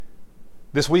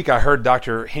This week I heard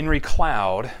Dr. Henry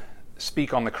Cloud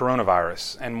speak on the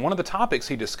coronavirus, and one of the topics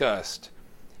he discussed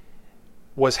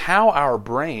was how our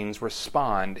brains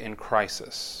respond in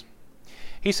crisis.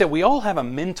 He said we all have a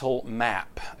mental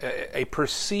map, a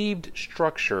perceived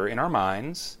structure in our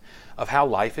minds of how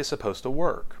life is supposed to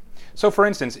work. So for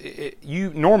instance,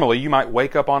 normally you might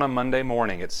wake up on a Monday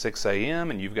morning at 6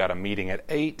 a.m. and you've got a meeting at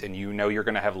 8 and you know you're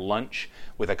going to have lunch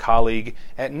with a colleague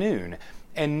at noon.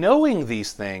 And knowing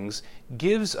these things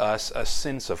gives us a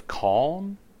sense of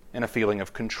calm and a feeling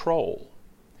of control.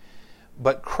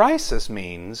 But crisis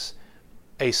means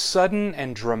a sudden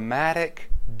and dramatic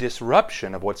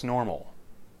disruption of what's normal.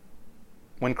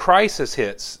 When crisis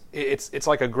hits, it's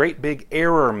like a great big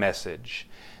error message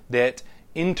that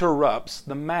interrupts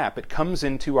the map. It comes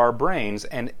into our brains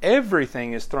and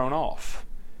everything is thrown off.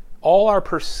 All our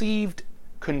perceived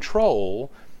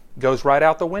control goes right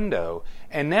out the window.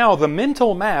 And now the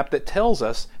mental map that tells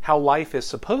us how life is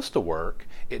supposed to work,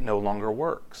 it no longer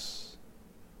works.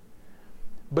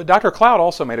 But Dr. Cloud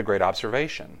also made a great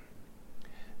observation,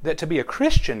 that to be a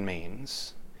Christian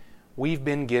means we've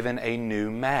been given a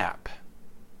new map.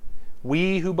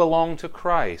 We who belong to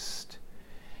Christ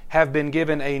have been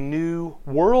given a new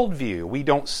worldview. We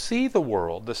don't see the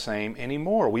world the same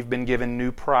anymore. We've been given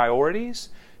new priorities,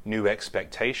 new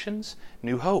expectations,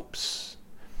 new hopes.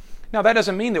 Now that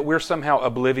doesn't mean that we're somehow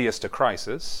oblivious to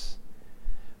crisis,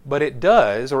 but it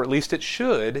does, or at least it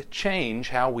should, change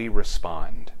how we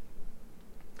respond.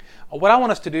 What I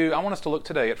want us to do, I want us to look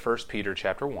today at 1 Peter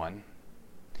chapter 1.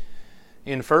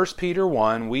 In 1 Peter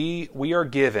 1, we are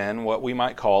given what we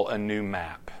might call a new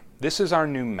map. This is our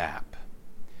new map.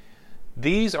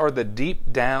 These are the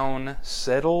deep down,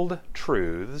 settled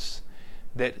truths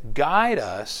that guide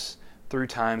us through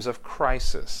times of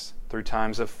crisis, through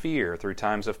times of fear, through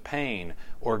times of pain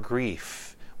or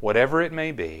grief, whatever it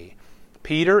may be.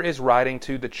 Peter is writing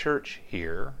to the church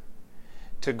here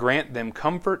to grant them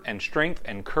comfort and strength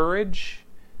and courage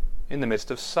in the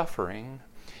midst of suffering.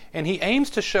 And he aims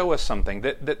to show us something,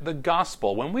 that the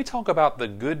gospel, when we talk about the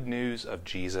good news of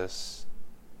Jesus,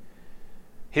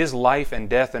 His life and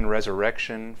death and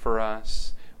resurrection for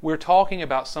us, we're talking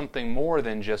about something more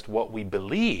than just what we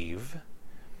believe.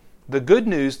 The good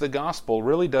news, the gospel,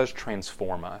 really does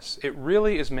transform us. It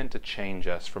really is meant to change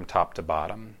us from top to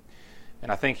bottom.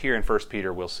 And I think here in 1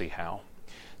 Peter we'll see how.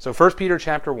 So 1 Peter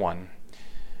chapter 1,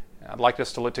 I'd like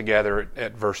us to look together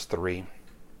at verse 3.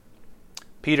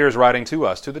 Peter is writing to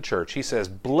us, to the church. He says,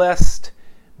 "Blessed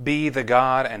be the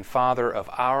God and Father of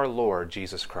our Lord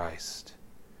Jesus Christ,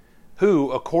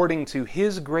 who, according to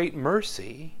His great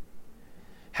mercy,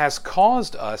 has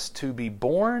caused us to be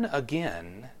born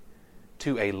again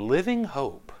to a living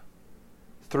hope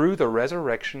through the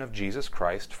resurrection of Jesus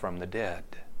Christ from the dead,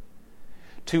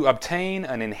 to obtain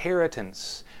an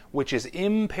inheritance which is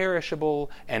imperishable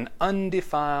and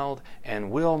undefiled and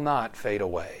will not fade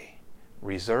away,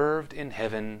 reserved in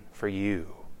heaven for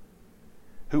you,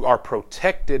 who are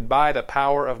protected by the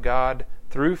power of God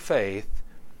through faith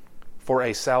for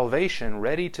a salvation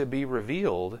ready to be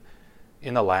revealed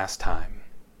in the last time."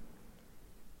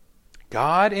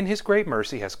 God, in His great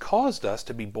mercy, has caused us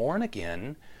to be born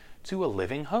again to a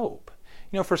living hope.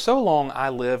 You know, for so long I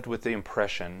lived with the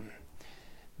impression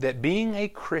that being a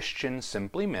Christian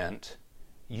simply meant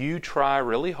you try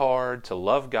really hard to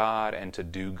love God and to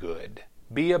do good.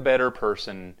 Be a better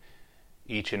person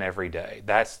each and every day.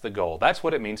 That's the goal. That's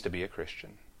what it means to be a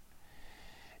Christian.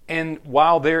 And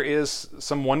while there is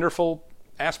some wonderful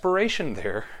aspiration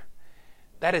there,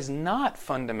 that is not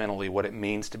fundamentally what it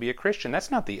means to be a Christian. That's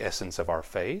not the essence of our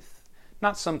faith.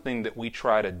 Not something that we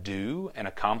try to do and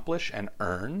accomplish and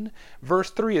earn. Verse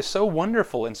 3 is so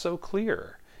wonderful and so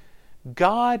clear.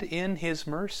 God, in His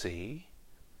mercy,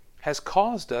 has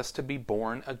caused us to be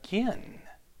born again.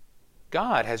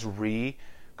 God has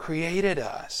recreated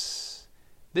us.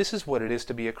 This is what it is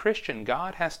to be a Christian.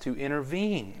 God has to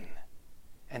intervene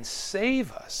and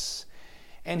save us.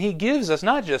 And He gives us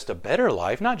not just a better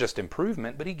life, not just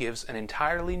improvement, but He gives an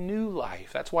entirely new life.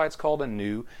 That's why it's called a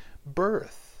new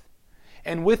birth.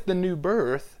 And with the new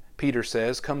birth, Peter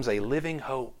says, comes a living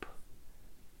hope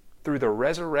through the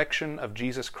resurrection of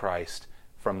Jesus Christ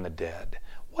from the dead.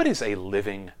 What is a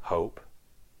living hope?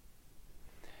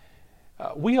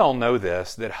 We all know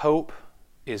this, that hope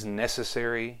is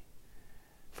necessary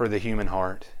for the human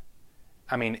heart.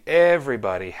 I mean,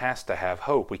 everybody has to have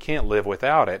hope. We can't live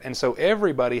without it. And so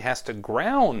everybody has to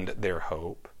ground their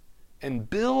hope and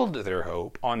build their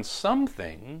hope on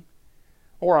something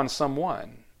or on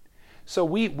someone. So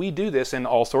we do this in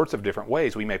all sorts of different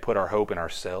ways. We may put our hope in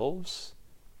ourselves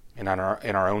and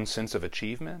in our own sense of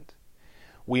achievement.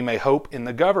 We may hope in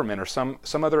the government or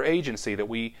some other agency that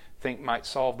we think might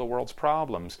solve the world's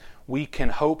problems. We can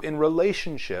hope in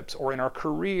relationships or in our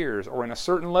careers or in a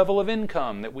certain level of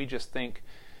income that we just think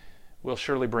will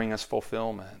surely bring us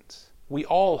fulfillment. We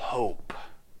all hope.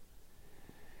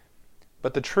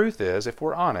 But the truth is, if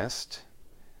we're honest,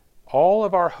 all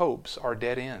of our hopes are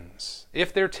dead ends.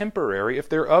 If they're temporary, if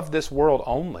they're of this world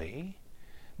only,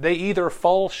 they either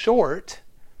fall short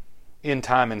in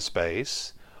time and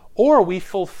space, or we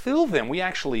fulfill them. We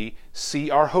actually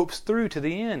see our hopes through to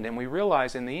the end, and we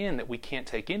realize in the end that we can't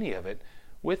take any of it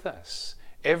with us.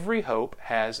 Every hope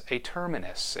has a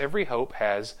terminus. Every hope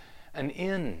has an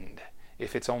end,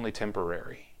 if it's only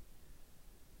temporary.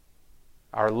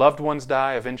 Our loved ones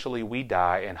die, eventually we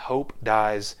die, and hope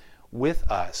dies with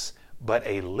us. But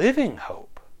a living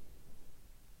hope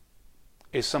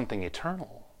is something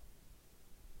eternal.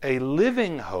 A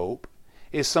living hope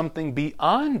is something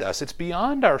beyond us. It's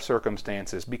beyond our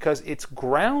circumstances because it's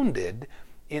grounded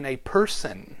in a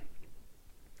person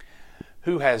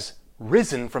who has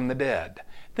risen from the dead.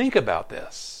 Think about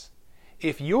this.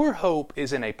 If your hope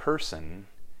is in a person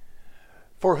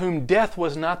for whom death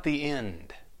was not the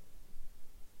end,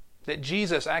 that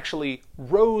Jesus actually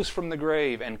rose from the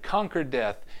grave and conquered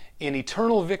death in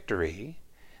eternal victory,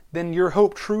 then your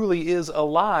hope truly is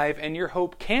alive and your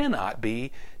hope cannot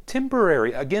be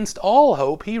temporary. Against all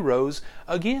hope, he rose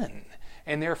again.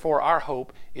 And therefore, our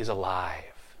hope is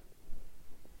alive.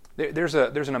 There's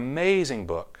an amazing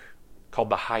book called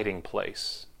The Hiding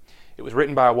Place. It was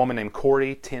written by a woman named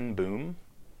Corrie ten Boom.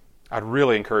 I'd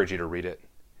really encourage you to read it.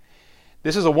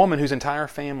 This is a woman whose entire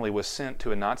family was sent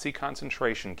to a Nazi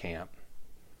concentration camp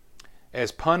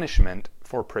as punishment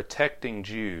for protecting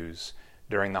Jews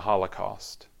during the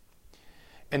Holocaust.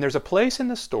 And there's a place in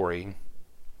the story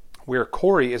where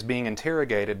Corrie is being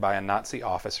interrogated by a Nazi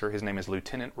officer. His name is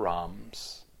Lieutenant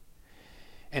Rams.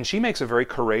 And she makes a very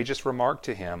courageous remark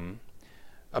to him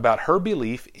about her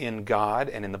belief in God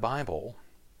and in the Bible.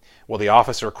 Well, the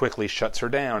officer quickly shuts her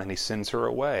down and he sends her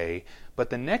away. But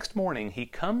the next morning he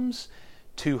comes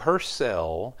to her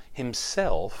cell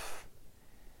himself,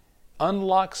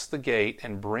 unlocks the gate,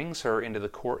 and brings her into the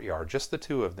courtyard, just the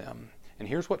two of them. And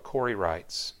here's what Corrie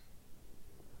writes.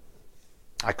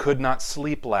 "I could not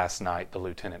sleep last night," the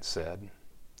lieutenant said,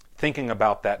 "thinking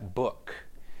about that book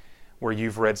where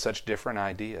you've read such different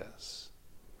ideas.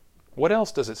 What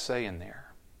else does it say in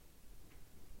there?"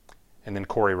 And then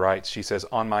Corrie writes, she says,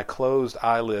 "On my closed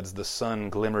eyelids the sun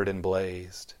glimmered and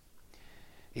blazed.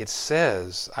 It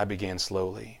says," I began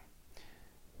slowly,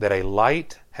 "that a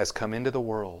light has come into the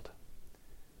world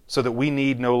so that we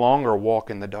need no longer walk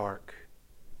in the dark.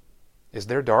 Is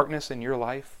there darkness in your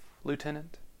life,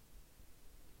 Lieutenant?"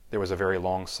 There was a very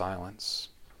long silence.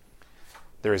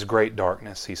 "There is great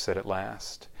darkness," he said at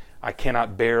last. "I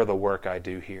cannot bear the work I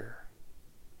do here."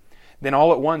 Then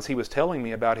all at once he was telling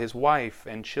me about his wife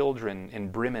and children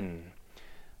in Bremen,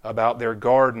 about their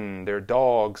garden, their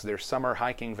dogs, their summer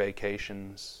hiking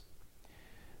vacations.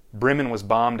 "Bremen was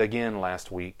bombed again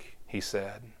last week," he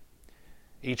said.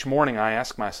 "Each morning I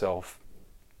ask myself,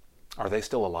 are they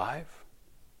still alive?"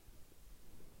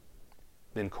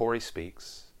 Then Corrie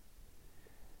speaks.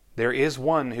 "There is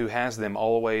one who has them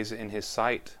always in his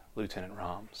sight, Lieutenant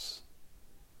Rams.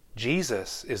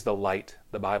 Jesus is the light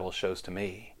the Bible shows to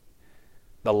me,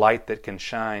 the light that can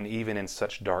shine even in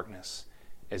such darkness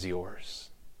as yours."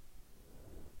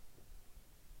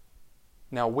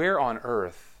 Now, where on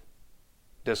earth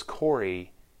does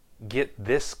Corrie get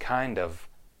this kind of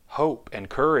hope and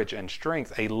courage and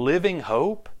strength? A living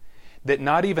hope that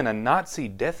not even a Nazi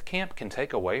death camp can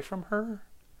take away from her?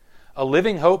 A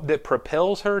living hope that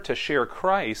propels her to share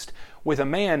Christ with a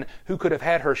man who could have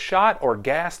had her shot or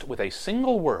gassed with a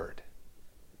single word.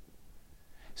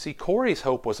 See, Corrie's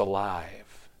hope was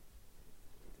alive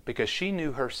because she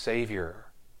knew her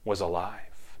Savior was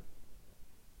alive.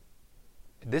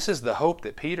 This is the hope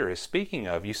that Peter is speaking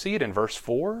of. You see it in verse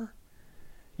 4.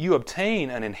 "You obtain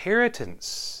an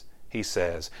inheritance," he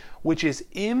says, "which is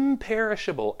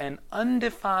imperishable and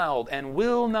undefiled and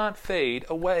will not fade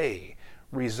away,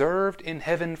 reserved in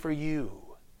heaven for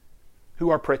you, who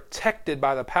are protected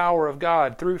by the power of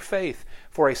God through faith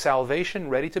for a salvation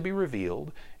ready to be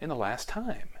revealed in the last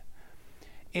time."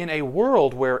 In a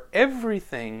world where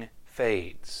everything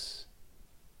fades,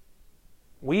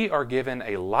 we are given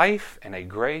a life and a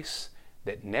grace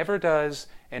that never does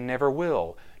and never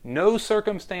will. No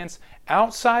circumstance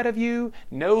outside of you,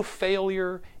 no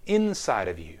failure inside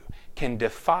of you can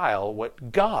defile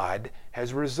what God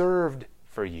has reserved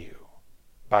for you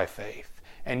by faith.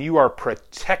 And you are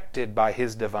protected by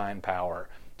His divine power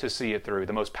to see it through,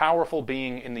 the most powerful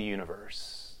being in the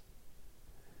universe.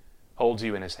 holds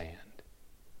you in his hand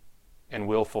and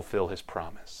will fulfill his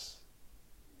promise.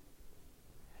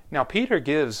 Now,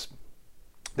 there's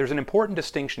an important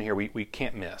distinction here we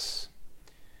can't miss.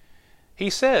 He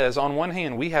says, on one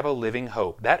hand, we have a living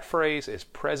hope. That phrase is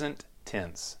present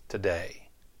tense, today.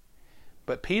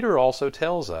 But Peter also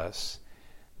tells us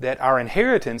that our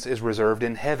inheritance is reserved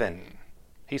in heaven.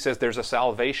 He says there's a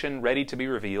salvation ready to be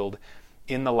revealed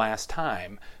in the last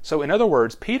time. So in other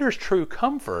words, Peter's true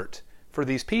comfort for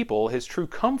these people, his true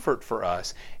comfort for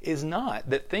us, is not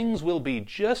that things will be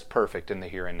just perfect in the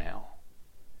here and now.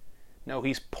 No,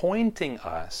 he's pointing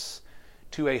us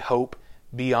to a hope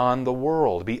beyond the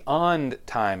world, beyond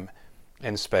time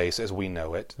and space as we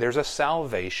know it. There's a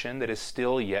salvation that is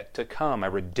still yet to come, a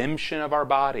redemption of our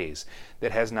bodies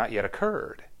that has not yet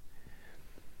occurred.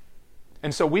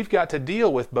 And so we've got to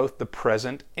deal with both the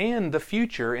present and the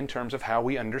future in terms of how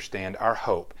we understand our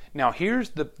hope. Now here's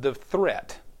the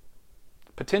threat,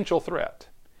 potential threat,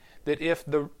 that if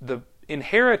the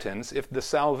inheritance, if the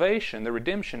salvation, the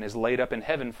redemption is laid up in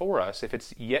heaven for us, if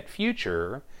it's yet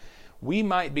future, we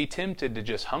might be tempted to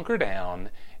just hunker down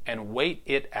and wait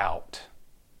it out.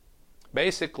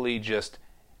 Basically just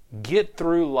get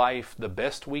through life the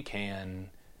best we can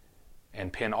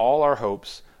and pin all our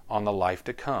hopes on the life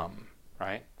to come,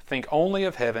 right? Think only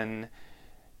of heaven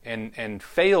and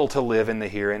fail to live in the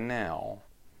here and now.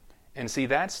 And see,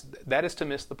 that is to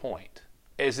miss the point.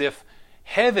 As if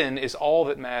heaven is all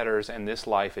that matters and this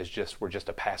life is we're just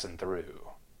a passing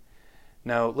through.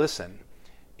 No, listen.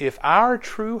 If our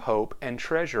true hope and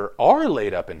treasure are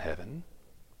laid up in heaven,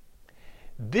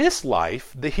 this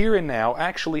life, the here and now,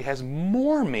 actually has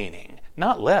more meaning,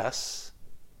 not less.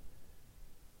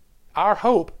 Our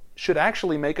hope should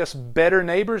actually make us better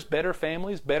neighbors, better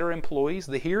families, better employees.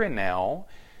 The here and now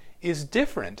is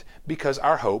different because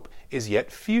our hope is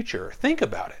yet future. Think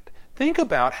about it. Think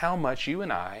about how much you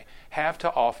and I have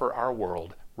to offer our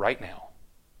world right now.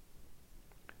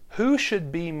 Who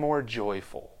should be more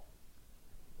joyful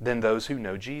than those who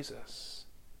know Jesus?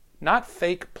 Not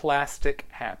fake plastic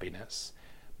happiness,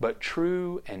 but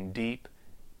true and deep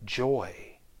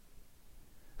joy.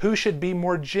 Who should be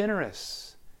more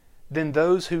generous than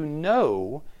those who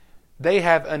know they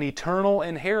have an eternal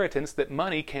inheritance that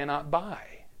money cannot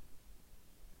buy?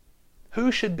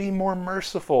 Who should be more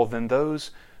merciful than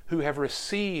those who have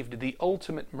received the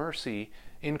ultimate mercy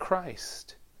in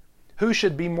Christ? Who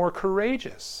should be more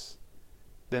courageous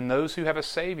than those who have a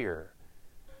Savior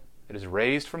that is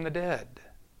raised from the dead?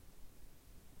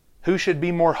 Who should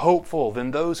be more hopeful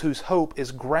than those whose hope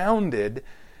is grounded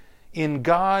in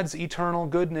God's eternal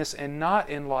goodness and not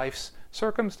in life's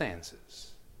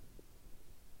circumstances?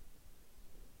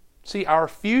 See, our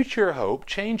future hope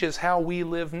changes how we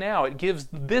live now. It gives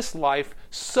this life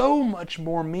so much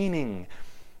more meaning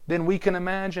than we can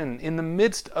imagine. In the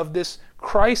midst of this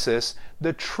crisis,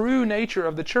 the true nature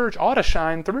of the church ought to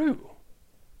shine through.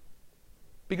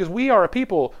 Because we are a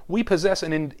people, we possess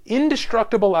an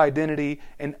indestructible identity,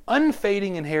 an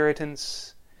unfading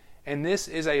inheritance, and this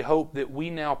is a hope that we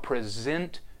now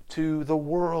present to the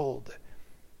world.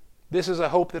 This is a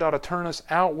hope that ought to turn us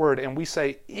outward, and we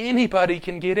say, anybody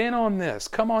can get in on this.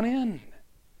 Come on in.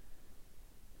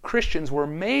 Christians were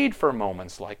made for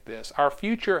moments like this. Our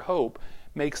future hope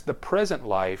makes the present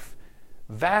life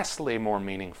vastly more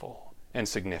meaningful and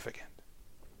significant.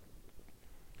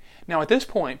 Now, at this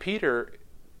point, Peter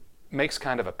makes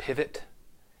kind of a pivot.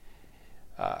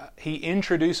 He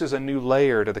introduces a new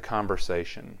layer to the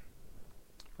conversation.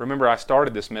 Remember, I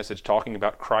started this message talking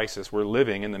about crisis. We're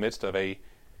living in the midst of a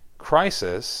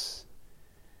crisis,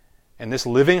 and this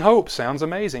living hope sounds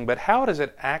amazing, but how does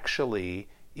it actually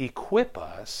equip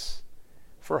us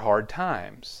for hard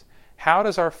times? How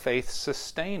does our faith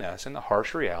sustain us in the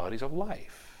harsh realities of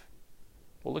life?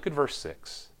 Well, look at verse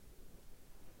 6.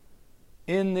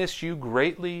 In this you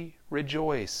greatly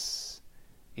rejoice,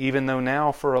 even though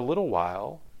now for a little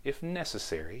while, if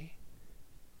necessary,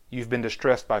 you've been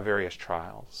distressed by various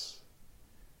trials,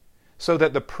 so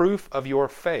that the proof of your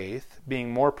faith,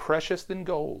 being more precious than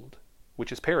gold,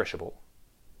 which is perishable,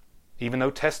 even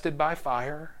though tested by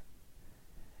fire,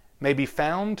 may be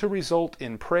found to result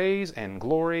in praise and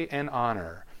glory and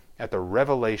honor at the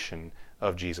revelation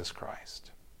of Jesus Christ.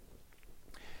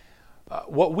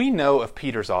 What we know of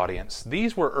Peter's audience,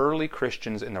 these were early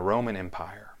Christians in the Roman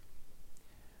Empire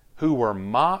who were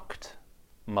mocked,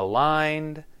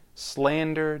 maligned,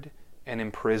 slandered, and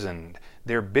imprisoned.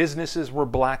 Their businesses were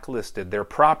blacklisted. Their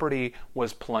property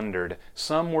was plundered.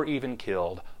 Some were even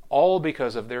killed, all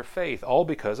because of their faith, all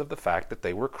because of the fact that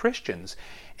they were Christians.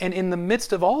 And in the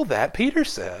midst of all that, Peter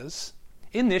says,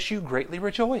 in this you greatly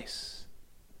rejoice.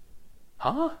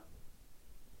 Huh?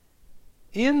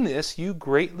 In this you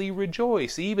greatly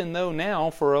rejoice, even though now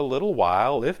for a little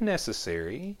while, if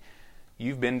necessary,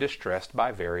 you've been distressed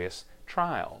by various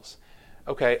trials.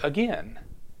 Okay, again,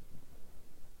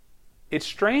 it's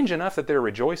strange enough that they're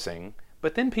rejoicing,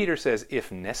 but then Peter says,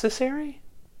 if necessary?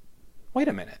 Wait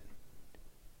a minute.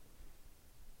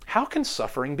 How can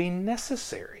suffering be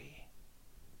necessary?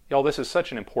 Y'all, this is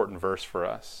such an important verse for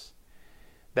us.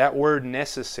 That word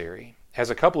necessary has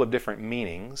a couple of different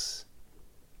meanings.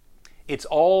 It's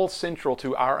all central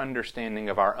to our understanding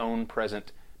of our own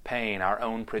present pain, our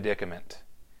own predicament.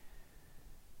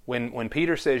 When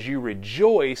Peter says you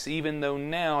rejoice, even though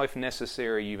now, if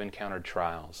necessary, you've encountered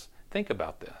trials. Think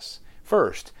about this.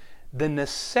 First, the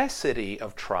necessity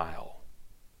of trial.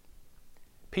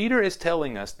 Peter is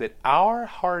telling us that our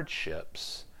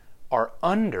hardships are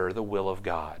under the will of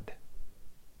God.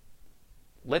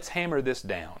 Let's hammer this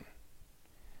down.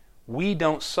 We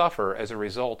don't suffer as a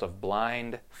result of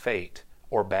blind fate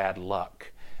or bad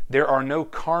luck. There are no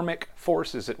karmic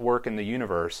forces at work in the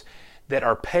universe that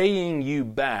are paying you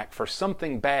back for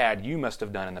something bad you must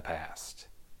have done in the past.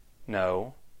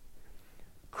 No.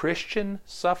 Christian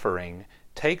suffering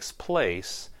takes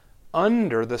place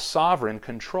under the sovereign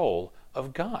control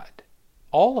of God.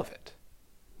 All of it.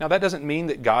 Now, that doesn't mean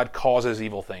that God causes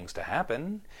evil things to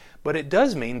happen, but it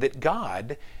does mean that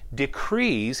God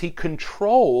decrees, He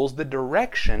controls the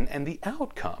direction and the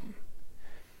outcome.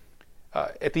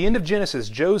 At the end of Genesis,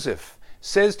 Joseph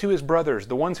says to his brothers,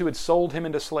 the ones who had sold him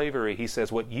into slavery, he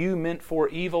says, what you meant for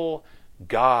evil,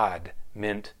 God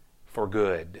meant for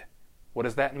good. What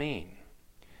does that mean?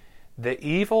 The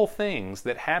evil things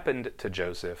that happened to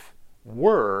Joseph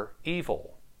were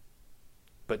evil,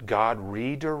 but God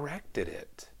redirected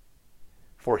it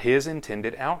for His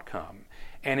intended outcome.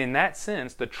 And in that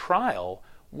sense, the trial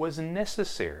was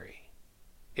necessary.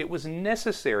 It was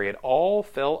necessary. It all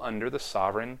fell under the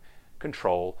sovereign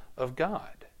control of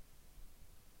God.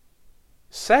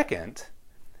 Second,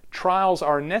 trials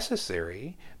are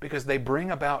necessary because they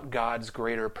bring about God's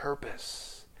greater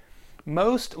purpose.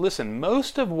 Most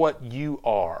of what you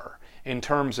are in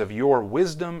terms of your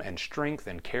wisdom and strength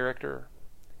and character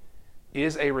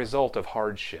is a result of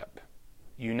hardship.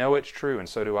 You know it's true, and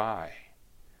so do I.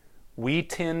 We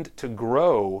tend to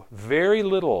grow very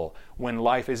little when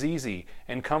life is easy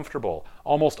and comfortable.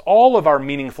 Almost all of our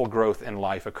meaningful growth in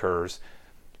life occurs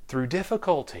through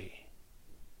difficulty.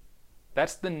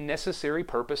 That's the necessary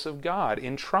purpose of God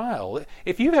in trial.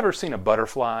 If you've ever seen a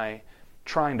butterfly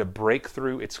trying to break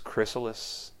through its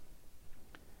chrysalis,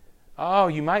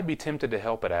 you might be tempted to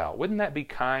help it out. Wouldn't that be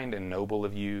kind and noble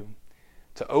of you?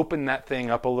 To open that thing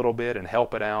up a little bit and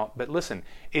help it out. But listen,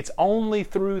 it's only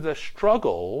through the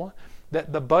struggle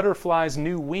that the butterfly's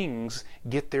new wings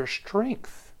get their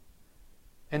strength.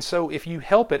 And so if you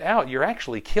help it out, you're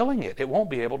actually killing it. It won't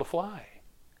be able to fly.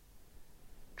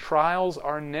 Trials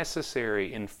are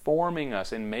necessary in forming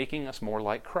us and making us more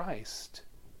like Christ.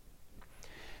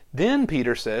 Then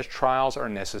Peter says trials are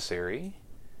necessary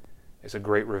as a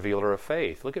great revealer of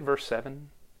faith. Look at verse 7.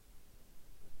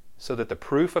 So that the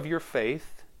proof of your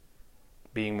faith,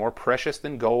 being more precious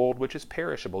than gold, which is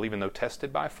perishable, even though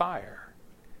tested by fire,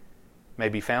 may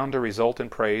be found to result in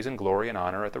praise and glory and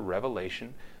honor at the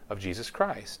revelation of Jesus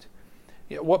Christ.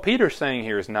 What Peter's saying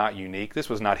here is not unique. This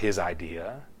was not his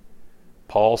idea.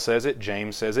 Paul says it,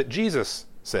 James says it, Jesus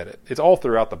said it. It's all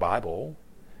throughout the Bible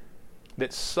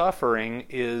that suffering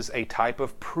is a type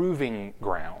of proving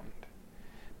ground.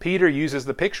 Peter uses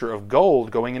the picture of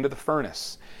gold going into the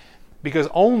furnace, because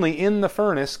only in the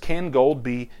furnace can gold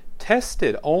be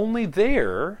tested. Only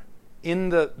there, in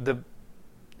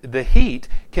the heat,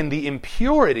 can the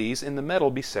impurities in the metal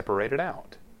be separated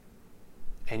out.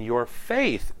 And your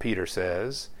faith, Peter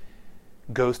says,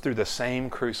 goes through the same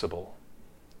crucible.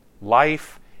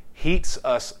 Life heats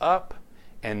us up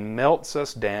and melts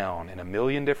us down in a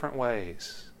million different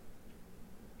ways.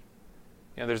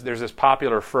 There's this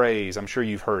popular phrase, I'm sure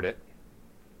you've heard it.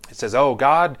 It says,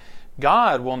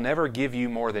 God will never give you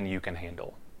more than you can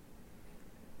handle.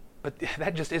 But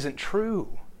that just isn't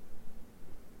true.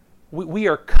 We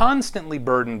are constantly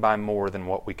burdened by more than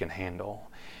what we can handle.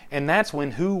 And that's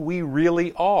when who we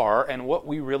really are and what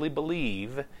we really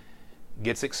believe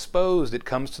gets exposed. It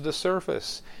comes to the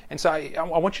surface. And so I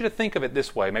want you to think of it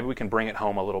this way. Maybe we can bring it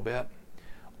home a little bit.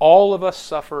 All of us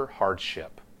suffer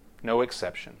hardship. No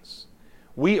exceptions.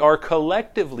 We are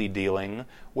collectively dealing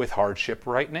with hardship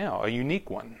right now, a unique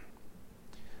one.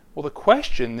 Well, the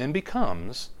question then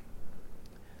becomes,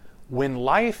 when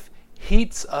life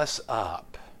heats us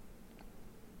up,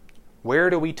 where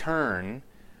do we turn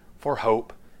for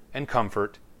hope and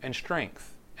comfort and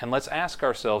strength? And let's ask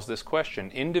ourselves this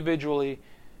question individually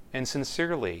and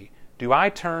sincerely. Do I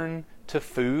turn to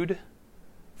food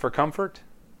for comfort?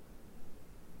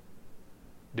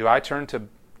 Do I turn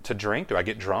to drink? Do I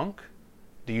get drunk?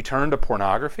 Do you turn to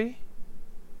pornography?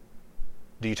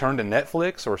 Do you turn to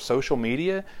Netflix or social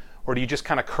media? Or do you just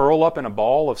kind of curl up in a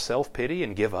ball of self-pity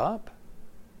and give up?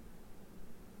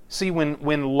 See,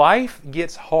 when life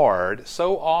gets hard,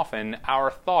 so often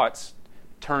our thoughts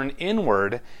turn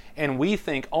inward and we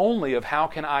think only of how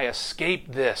can I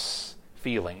escape this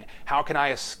feeling? How can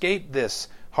I escape this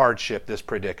hardship, this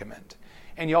predicament?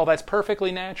 And y'all, that's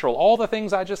perfectly natural. All the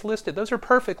things I just listed, those are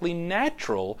perfectly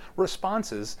natural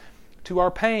responses to our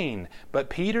pain.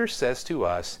 But Peter says to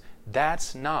us,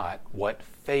 that's not what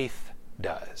faith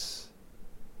does.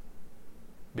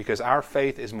 Because our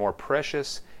faith is more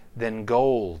precious than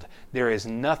gold. There is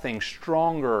nothing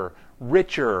stronger,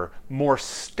 richer, more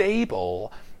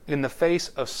stable in the face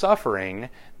of suffering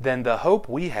than the hope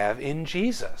we have in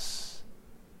Jesus.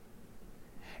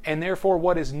 And therefore,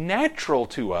 what is natural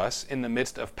to us in the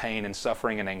midst of pain and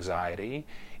suffering and anxiety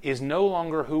is no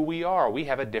longer who we are. We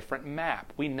have a different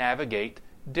map. We navigate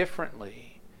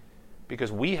differently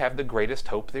because we have the greatest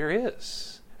hope there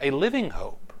is, a living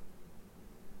hope.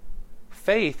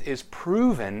 Faith is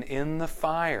proven in the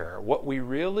fire. What we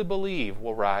really believe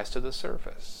will rise to the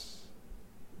surface.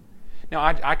 Now,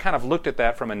 I kind of looked at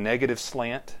that from a negative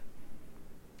slant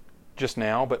just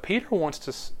now, but Peter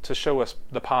wants to show us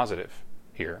the positive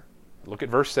here. Look at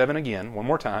verse 7 again, one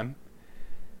more time.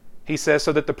 He says,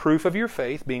 so that the proof of your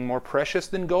faith, being more precious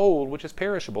than gold, which is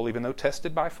perishable, even though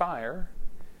tested by fire,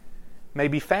 may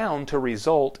be found to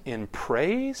result in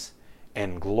praise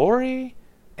and glory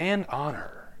and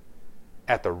honor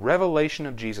at the revelation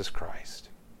of Jesus Christ.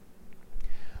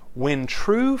 When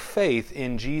true faith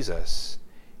in Jesus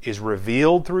is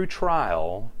revealed through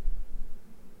trial,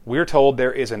 we're told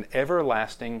there is an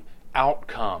everlasting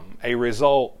outcome, a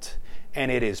result, and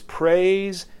it is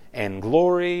praise and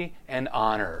glory and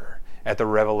honor at the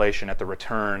revelation, at the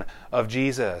return of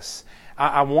Jesus.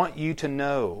 I want you to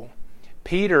know,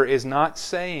 Peter is not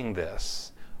saying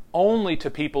this only to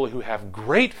people who have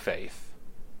great faith.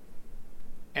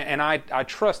 And I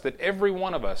trust that every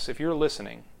one of us, if you're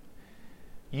listening,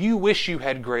 you wish you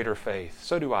had greater faith.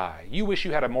 So do I. You wish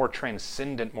you had a more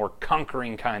transcendent, more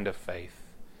conquering kind of faith.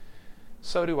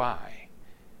 So do I.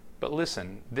 But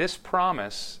listen, this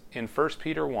promise in 1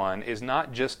 Peter 1 is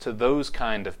not just to those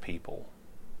kind of people.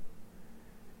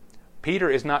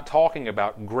 Peter is not talking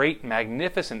about great,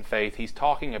 magnificent faith. He's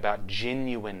talking about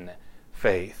genuine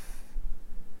faith,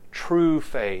 true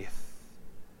faith.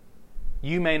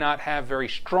 You may not have very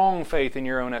strong faith in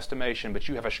your own estimation, but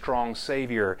you have a strong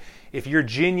Savior. If your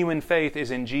genuine faith is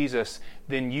in Jesus,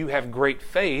 then you have great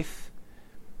faith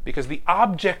because the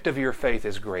object of your faith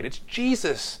is great. It's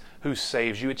Jesus who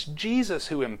saves you. It's Jesus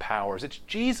who empowers. It's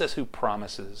Jesus who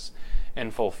promises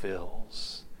and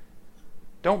fulfills.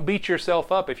 Don't beat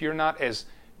yourself up if you're not as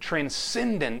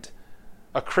transcendent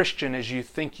a Christian as you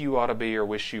think you ought to be or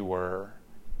wish you were.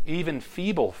 Even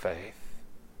feeble faith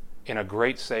in a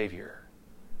great Savior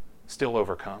still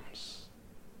overcomes.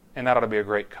 And that ought to be a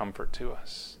great comfort to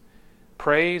us.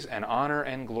 Praise and honor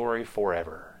and glory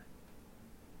forever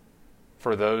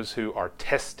for those who are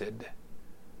tested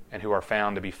and who are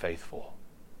found to be faithful.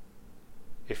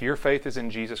 If your faith is in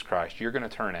Jesus Christ, you're going to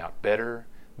turn out better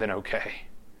than okay.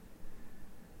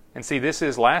 And see,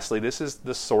 lastly, this is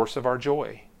the source of our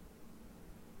joy.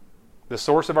 The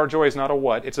source of our joy is not a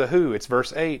what, it's a who. It's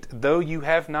verse 8. Though you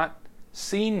have not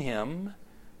seen him,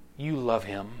 you love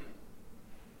him.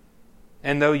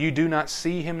 And though you do not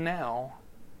see him now,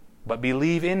 but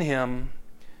believe in him,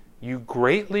 you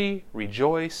greatly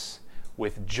rejoice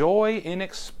with joy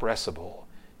inexpressible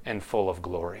and full of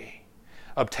glory,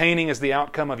 obtaining as the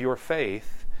outcome of your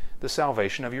faith the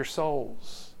salvation of your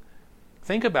souls.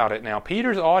 Think about it now.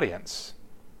 Peter's audience,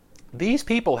 these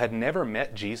people had never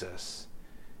met Jesus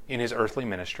in his earthly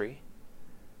ministry,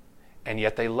 and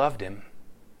yet they loved him.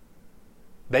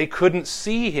 They couldn't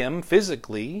see him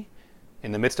physically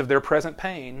in the midst of their present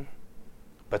pain,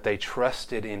 but they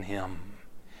trusted in him.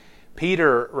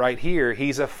 Peter, right here,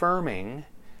 he's affirming,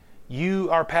 you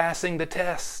are passing the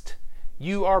test.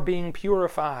 You are being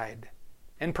purified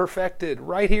and perfected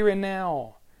right here and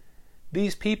now.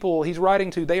 These people he's writing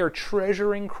to, they are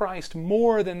treasuring Christ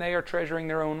more than they are treasuring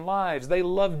their own lives. They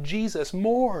love Jesus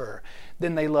more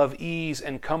than they love ease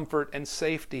and comfort and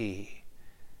safety.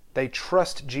 They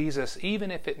trust Jesus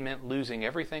even if it meant losing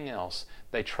everything else.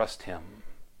 They trust him.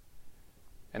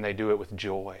 And they do it with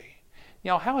joy.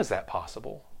 Now, how is that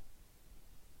possible?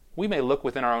 We may look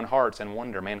within our own hearts and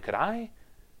wonder, man, could I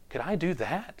do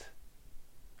that?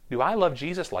 Do I love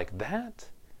Jesus like that?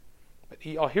 But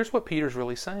here's what Peter's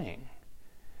really saying.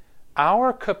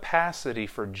 our capacity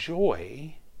for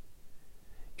joy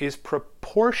is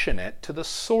proportionate to the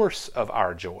source of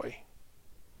our joy.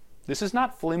 This is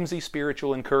not flimsy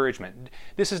spiritual encouragement.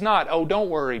 This is not, oh, don't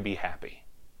worry, be happy.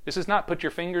 This is not put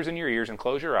your fingers in your ears and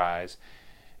close your eyes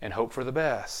and hope for the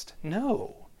best.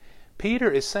 No.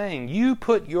 Peter is saying you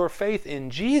put your faith in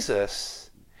Jesus,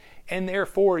 and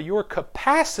therefore your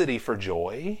capacity for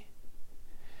joy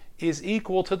is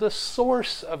equal to the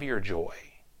source of your joy.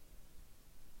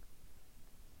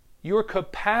 Your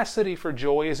capacity for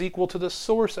joy is equal to the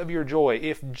source of your joy.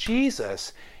 If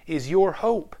Jesus is your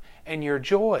hope and your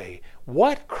joy,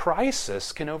 what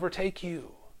crisis can overtake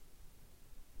you?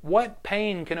 What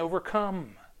pain can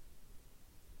overcome?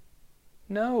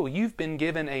 No, you've been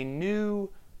given a new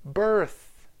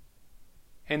birth,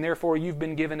 and therefore you've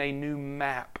been given a new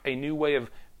map, a new way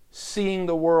of seeing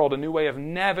the world, a new way of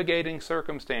navigating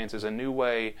circumstances, a new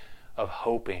way of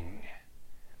hoping.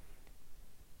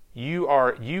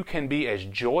 You can be as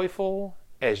joyful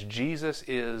as Jesus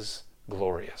is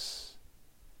glorious,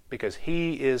 because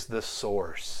He is the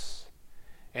source,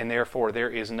 and therefore there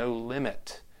is no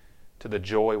limit to the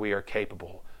joy we are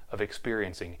capable of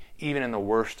experiencing, even in the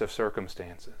worst of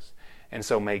circumstances. And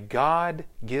so may God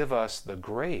give us the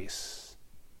grace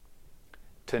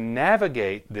to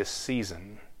navigate this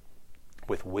season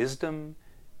with wisdom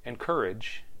and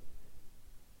courage.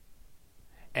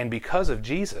 And because of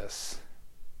Jesus,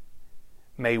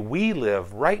 may we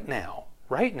live right now,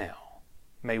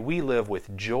 may we live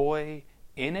with joy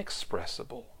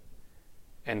inexpressible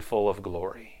and full of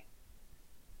glory.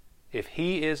 If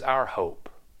He is our hope,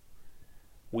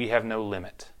 we have no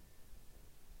limit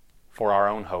for our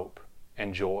own hope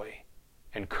and joy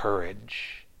and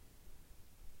courage.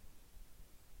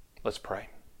 Let's pray.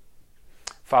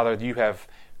 Father, you have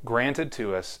granted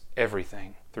to us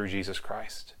everything through Jesus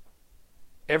Christ.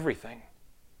 Everything.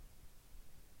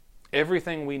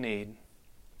 Everything we need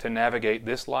to navigate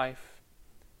this life,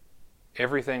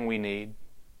 everything we need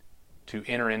to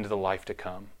enter into the life to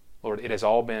come. Lord, it has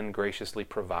all been graciously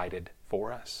provided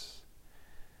for us.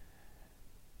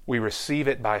 We receive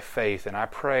it by faith, and I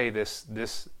pray this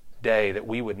day that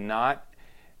we would not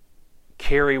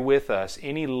carry with us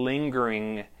any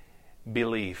lingering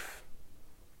belief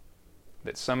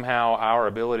that somehow our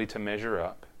ability to measure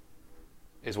up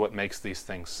is what makes these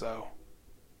things so.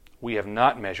 We have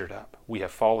not measured up. We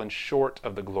have fallen short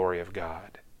of the glory of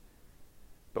God.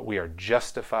 But we are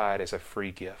justified as a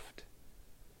free gift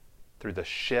through the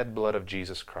shed blood of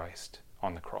Jesus Christ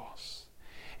on the cross.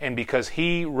 And because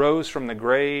He rose from the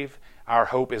grave, our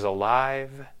hope is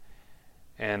alive.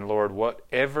 And Lord,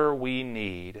 whatever we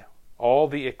need, all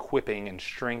the equipping and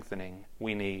strengthening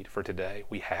we need for today,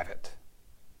 we have it.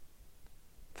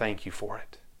 Thank you for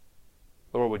it.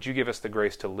 Lord, would you give us the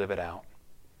grace to live it out?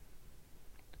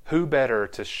 Who better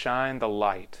to shine the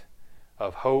light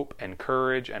of hope and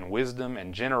courage and wisdom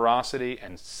and generosity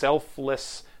and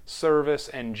selfless service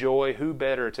and joy? Who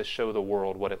better to show the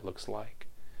world what it looks like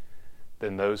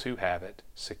than those who have it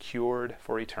secured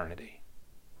for eternity?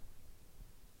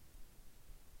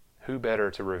 Who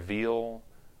better to reveal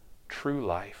true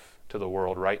life to the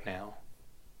world right now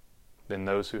than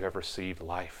those who have received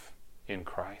life in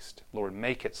Christ? Lord,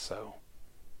 make it so.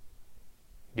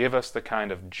 Give us the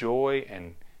kind of joy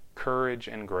and courage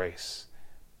and grace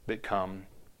that come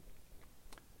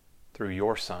through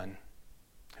your Son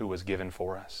who was given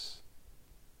for us.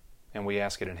 And we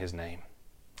ask it in His name.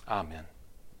 Amen.